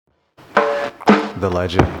the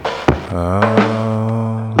legend.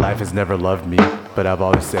 Oh. Life has never loved me, but I've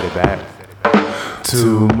always said it back.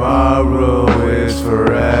 Tomorrow is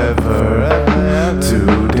forever.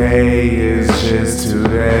 Today is just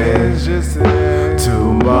today.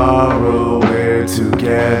 Tomorrow we're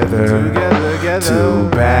together. Too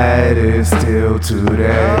bad it's still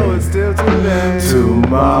today.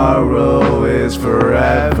 Tomorrow is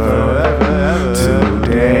forever.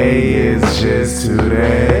 Today is just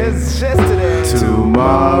today.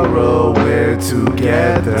 Tomorrow we're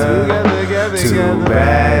together. Too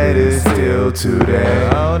bad it's still today.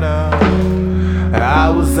 Oh no. I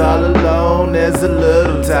was all alone as a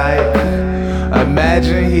little type.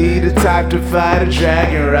 Imagine he the type to fight a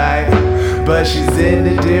dragon, right? But she's in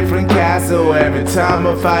a different castle. Every time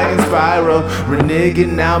I fight in spiral,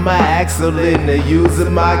 reneging out my axle in the user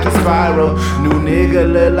market spiral. New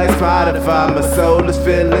nigga look like Spotify. My soul is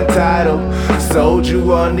feeling titled. Sold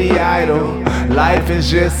you on the idol. Life is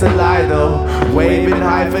just a lie though. Waving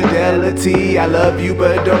high fidelity. I love you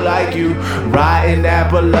but don't like you. Rotten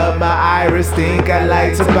apple of my iris. Think I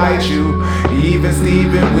like to bite you. Even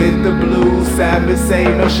Steven with the blues. Samus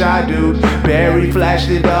ain't no shy dude. Barry flashed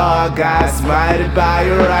it all. Got smited by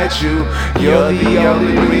a Raichu. You're the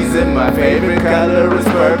only reason my favorite color is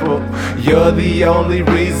purple. You're the only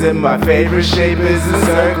reason my favorite shape is a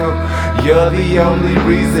circle. You're the only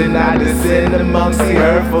reason I descend amongst the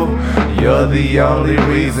hurtful. You're the only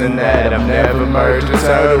reason that I've never murdered a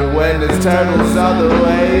turtle. When there's turtles all the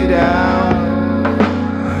way down.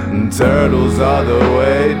 Turtles all the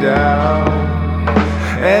way down.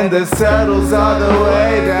 And there's turtles all the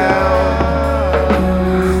way down.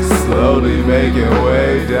 Slowly making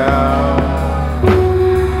way down.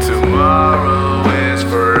 Tomorrow is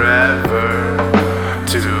forever.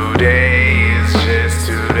 Today is just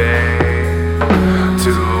today.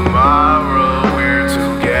 Tomorrow we're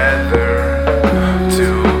together.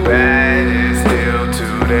 Too bad it's still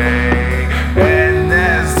today. And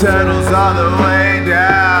there's turtles all the way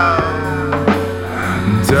down.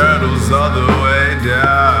 Turtles all the way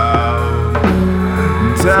down.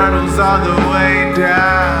 Turtles all the way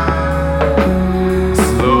down.